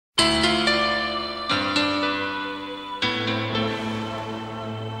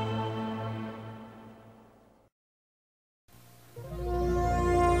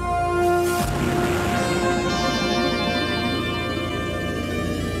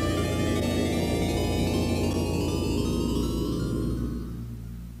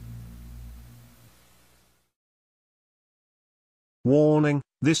Warning,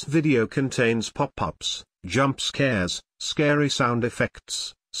 this video contains pop-ups, jump scares, scary sound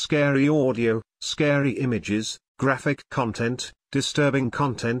effects, scary audio, scary images, graphic content, disturbing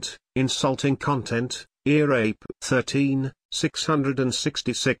content, insulting content, ear rape 13,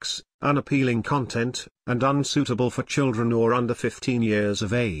 666, unappealing content, and unsuitable for children or under 15 years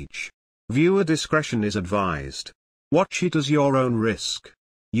of age. Viewer discretion is advised. Watch it as your own risk.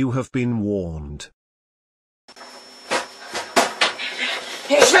 You have been warned.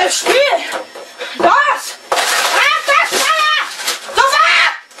 Ich will spielen! Los!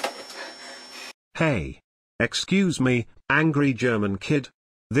 Hey! Excuse me, angry German kid.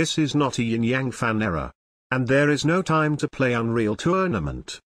 This is not a YinYangFan error. And there is no time to play Unreal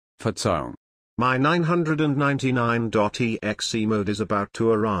Tournament. Verzeihung. My 999.exe mode is about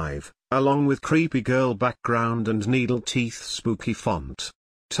to arrive, along with creepy girl background and Needleteeth Spooky Font.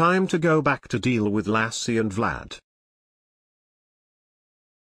 Time to go back to deal with Lassie and Vlad.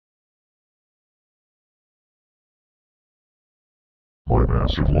 My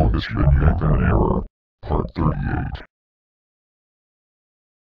massive longest YinYangFan error, part 38.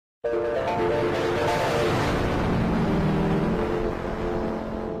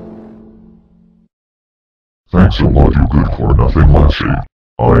 Thanks a lot, you good for nothing Lassie.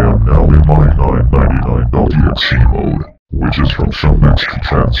 I am now in my 999.exe mode, which is from some extra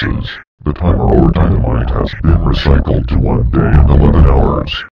chances. The timer or dynamite has been recycled to 1 day and 11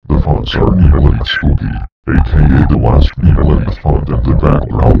 hours. The fonts are Needleteeth Spooky, aka the last Needleteeth font, and the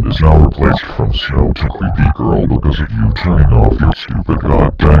background is now replaced from snow to creepy girl because of you turning off your stupid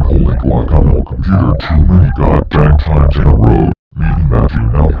goddamn holy block on your computer too many goddamn times in a row, meaning that you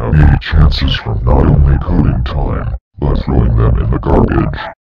now have 80 chances from not only coding time, but throwing them in the garbage.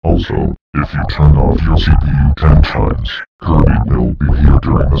 Also, if you turn off your CPU 10 times, Kirby will be here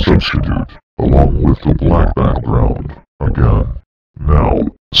during the substitute, along with the black background, again. Now,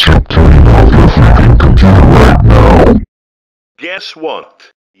 stop turning off your freaking computer right now! Guess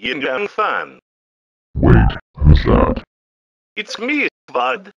what, YinYangFan? Wait, who's that? It's me,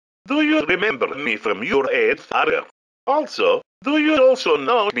 Vlad. Do you remember me from your 8th hour? Also, do you also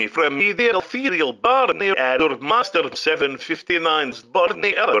know me from Needleteeth Barney Adder Master 759's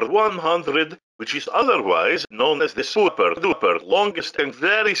Barney Adder 100, which is otherwise known as the super duper longest and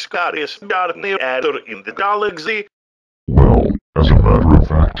very scariest Barney Adder in the galaxy? Well, as a matter of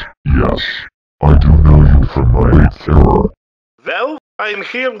fact, yes. I do know you from my 8th error. Well, I'm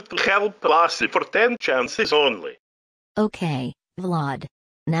here to help Lassie for 10 chances only. Okay, Vlad.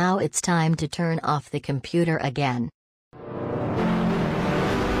 Now it's time to turn off the computer again.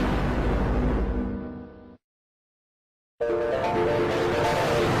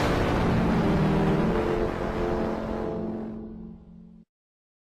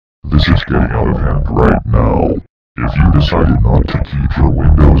 This is getting out of hand right now. If you decided not to keep your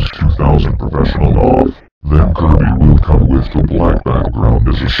Windows 2000 Professional off, then Kirby will come with the black background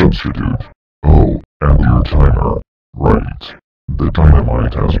as a substitute. Oh, and your timer. Right. The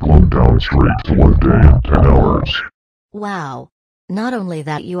dynamite has blown down straight to 1 day and 10 hours. Wow. Not only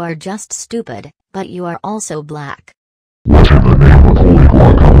that you are just stupid, but you are also black. What in the name of holy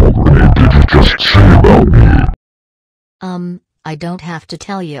guacamole grenade did you just say about me? I don't have to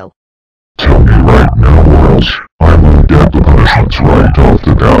tell you. Tell me right now or else I will get the punishments right off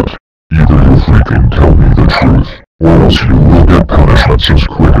the bat. Either you freaking tell me the truth, or else you will get punishments as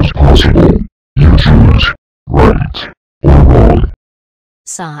quick as possible. You choose. Right. Or wrong.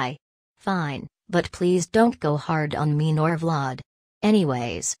 Sigh. Fine, but please don't go hard on me nor Vlad.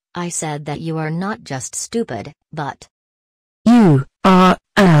 Anyways, I said that you are not just stupid, but you are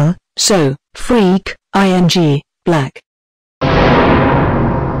so freak ing black.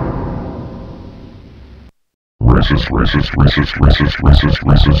 Racist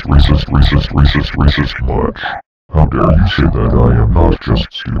much. How dare you say that I am not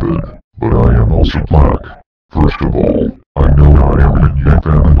just stupid, but I am also black. First of all, I know I am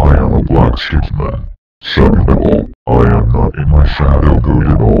YinYangFan and I am a black statesman. Second of all, I am not in my shadow good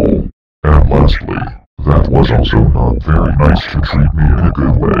at all. And lastly, that was also not very nice to treat me in a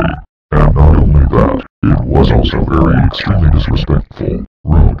good way. And not only that, it was also very extremely disrespectful,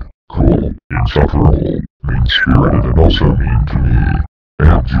 rude, cruel, insufferable, mean-spirited, and also mean to me.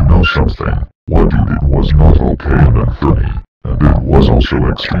 And you know something, what you did was not okay and unfunny, and it was also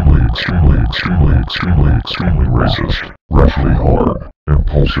extremely racist, rashly hard,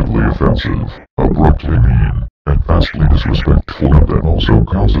 impulsively offensive, abruptly mean, and vastly disrespectful, and that also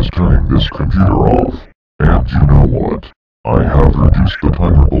causes turning this computer off. And you know what? I have reduced the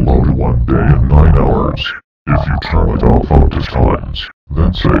timer below to 1 day and 9 hours. If you turn it off Otis times,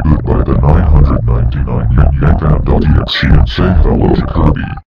 then say goodbye to 999 YinYangFan.exe and say hello to Kirby.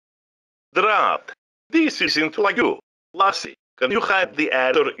 Drat. This isn't like you. Lassie, can you hide the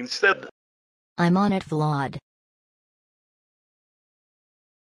adder instead? I'm on it, Vlad.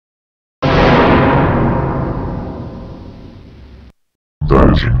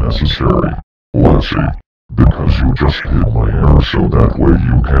 That isn't necessary, Lassie, because you just hid my hair so that way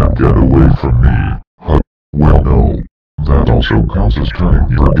you can't get away from me. Well no. That also counts as turning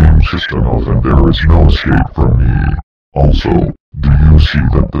your game system off and there is no escape from me. Also, do you see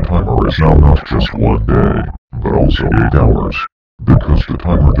that the timer is now not just 1 day, but also 8 hours? Because the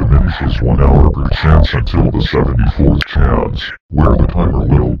timer diminishes 1 hour per chance until the 74th chance, where the timer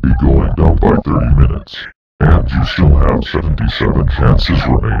will be going down by 30 minutes. And you still have 77 chances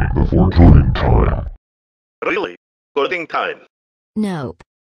remaining before coding time. Really? Coding time? Nope.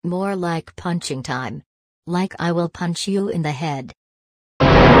 More like punching time. Like I will punch you in the head.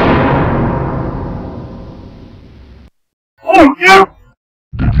 Oh, yeah!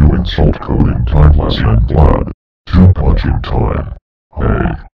 Did you insult coding time, Lassie and Vlad? To punching time.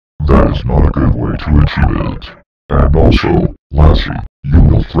 Hey, that is not a good way to achieve it. And also, Lassie, you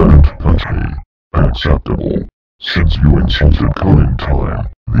will threaten to punch me. Unacceptable. Since you insulted coding time,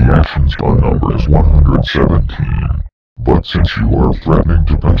 the actions done number is 117. But since you are threatening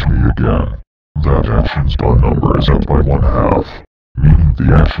to punch me again, that actions done number is up by 1/2. Meaning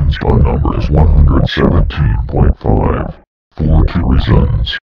the actions done number is 117.5. For 2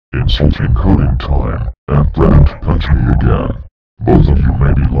 reasons. Insulting coding time, and threatening to punch me again. Both of you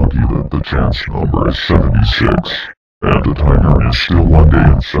may be lucky that the chance number is 76, and the timer is still 1 day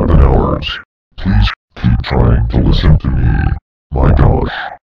and 7 hours. Please, keep trying to listen to me. My gosh.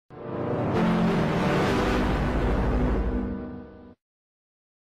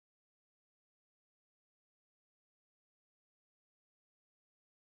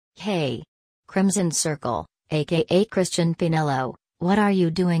 Hey. Crimson Circle, aka Christian Pinello, what are you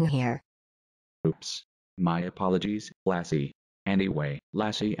doing here? Oops. My apologies, Lassie. Anyway,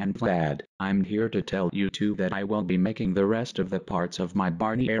 Lassie and Vlad, I'm here to tell you two that I will be making the rest of the parts of my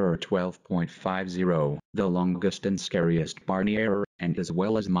Barney Error 12.50, the longest and scariest Barney Error, and as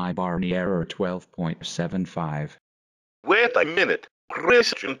well as my Barney Error 12.75. Wait a minute.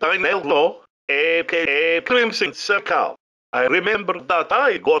 Christian Pinello, aka Crimson Circle. I remember that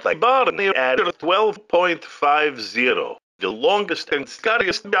I got a Barney Error 12.50, the longest and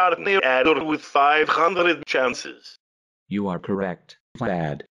scariest Barney Error with 500 chances. You are correct,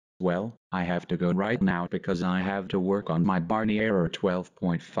 Vlad. Well, I have to go right now because I have to work on my Barney Error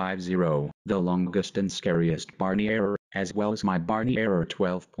 12.50, the longest and scariest Barney Error, as well as my Barney Error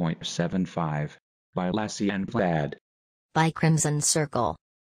 12.75. By Lassie and Vlad. By Crimson Circle.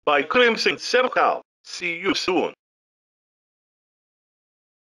 By Crimson Circle. See you soon.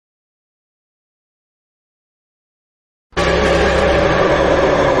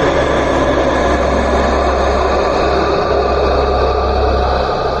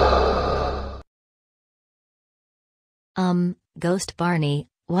 Ghost Barney,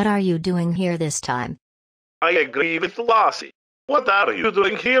 what are you doing here this time? I agree with Lassie. What are you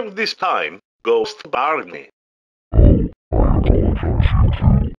doing here this time, Ghost Barney? Oh, I apologize, you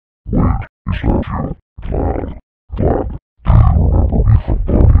two. Wait, is that you? Vlad? Vlad, do you remember me from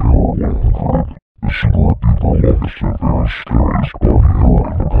Barney Error 100? The super duper longest and very scariest Barney Error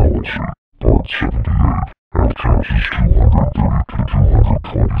in the galaxy. Part 78. Have chances 230 to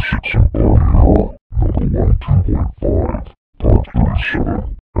 226 in Barney Error. Number 1, 2.5. Part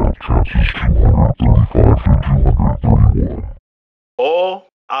 37. Have chances 235 to 231. Oh,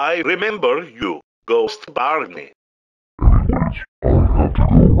 I remember you, Ghost Barney. Anyways, I have to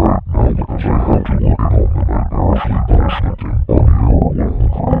go right now because I have to look at all the nightmarishly punishment in Barney Error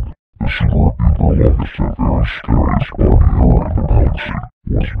 100. The super duper longest and very scariest Barney Error in the galaxy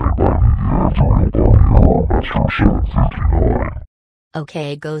was made by me, the editorial Barney Error Master 759.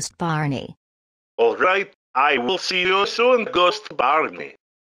 Okay, Ghost Barney. Alright, I will see you soon, Ghost Barney.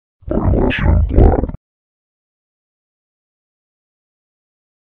 By Lassie and Vlad.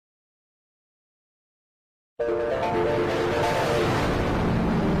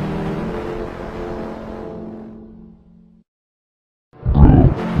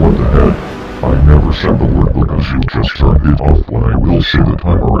 What the heck? I never said the word because you just turned it off when I will say the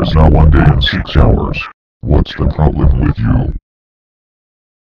timer is now 1 day and 6 hours. What's the problem with you?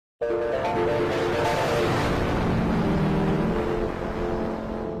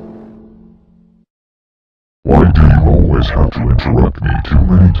 Why do you always have to interrupt me too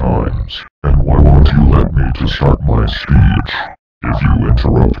many times? And why won't you let me to start my speech? If you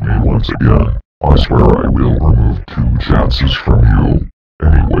interrupt me once again, I swear I will remove 2 chances from you.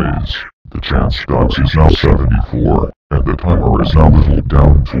 Anyways, the chance dots is now 74, and the timer is now whittled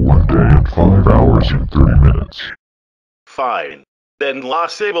down to 1 day and 5 hours and 30 minutes. Fine. Then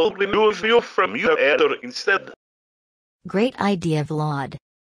Lassie will remove you from your error instead. Great idea, Vlad.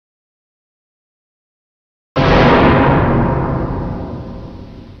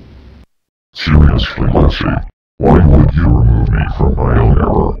 Seriously, Lassie, why would you remove me from my own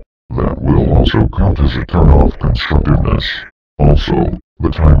error? That will also count as a turn-off constructiveness. Also, the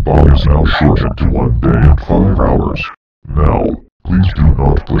time bomb is now shortened to 1 day and 5 hours. Now, please do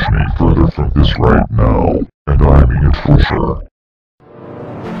not push me further from this right now, and I mean it for sure.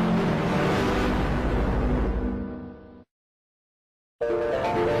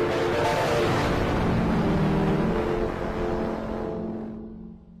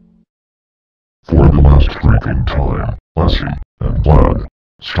 For the last freaking time, Lassie and Vlad,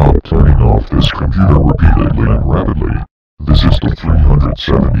 stop turning off this computer repeatedly and rapidly. This is the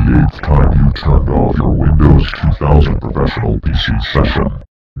 378th time you turned off your Windows 2000 professional PC session.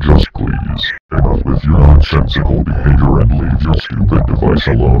 Just please, enough with your nonsensical behavior and leave your stupid device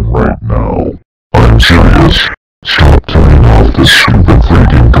alone right now. I'm serious. Stop turning off this stupid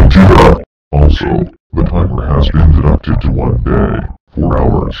freaking computer. Also, the timer has been deducted to 1 day, 4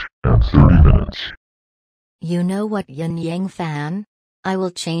 hours, and 30 minutes. You know what, YinYangFan? I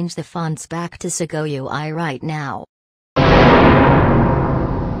will change the fonts back to Segoe UI right now.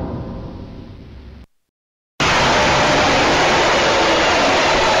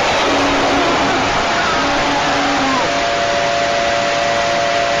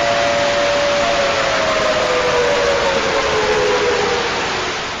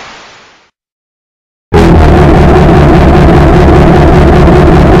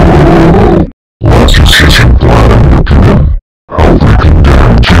 Lassie's kissing Vlad and repeating, how freaking dare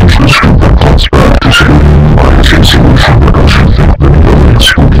you change the stupid fonts back to Segoe UI as a solution because you think the Needleteeth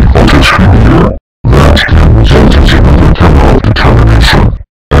Spooky Font is creepier. That can result in another turn-off determination.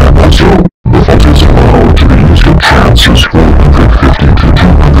 And also, the font is allowed to be used in chances 450 to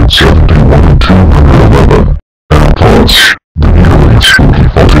 271 and 211. And plus, the Needleteeth Spooky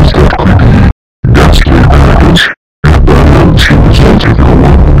Font is that creepy, ghastly maggot, and that is the result of your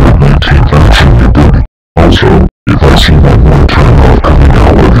 119th action you did. Also, if I see one more turn-off coming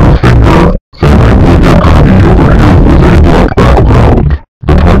out of your finger, then I will get Cody over here with a black background.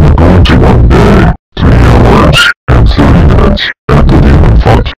 The timer going to 1 day, 3 hours, and 30 minutes, and the demon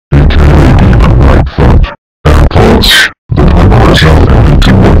font, aka demon right font. And plus, the timer is now ended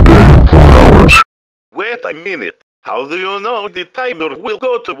to 1 day and 4 hours. Wait a minute. How do you know the timer will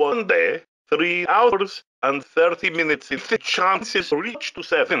go to 1 day, 3 hours, and 30 minutes if the chances reach to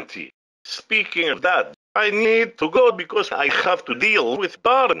 70? Speaking of that, I need to go because I have to deal with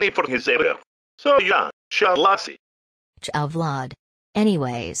Barney for his error. So yeah, ciao Lassie. Ciao, Vlad.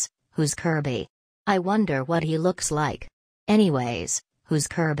 Anyways, who's Kirby? I wonder what he looks like. Anyways, who's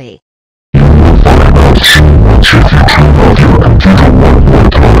Kirby? You will find out soon once if you turn off your computer one more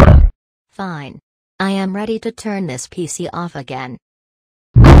time. Fine. I am ready to turn this PC off again.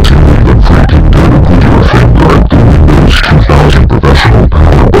 Don't you even freaking dare to put your finger at the Windows 2000 professional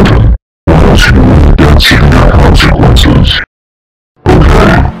power button, or else you will get severe consequences.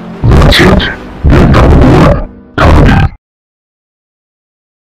 Okay, that's it. Get on board. Copy.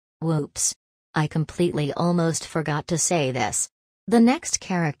 Whoops. I completely almost forgot to say this. The next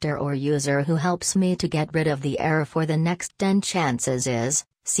character or user who helps me to get rid of the error for the next 10 chances is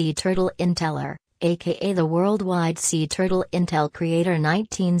Sea Turtle Inteller, aka the Worldwide Sea Turtle Intel Creator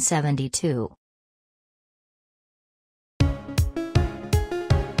 1972.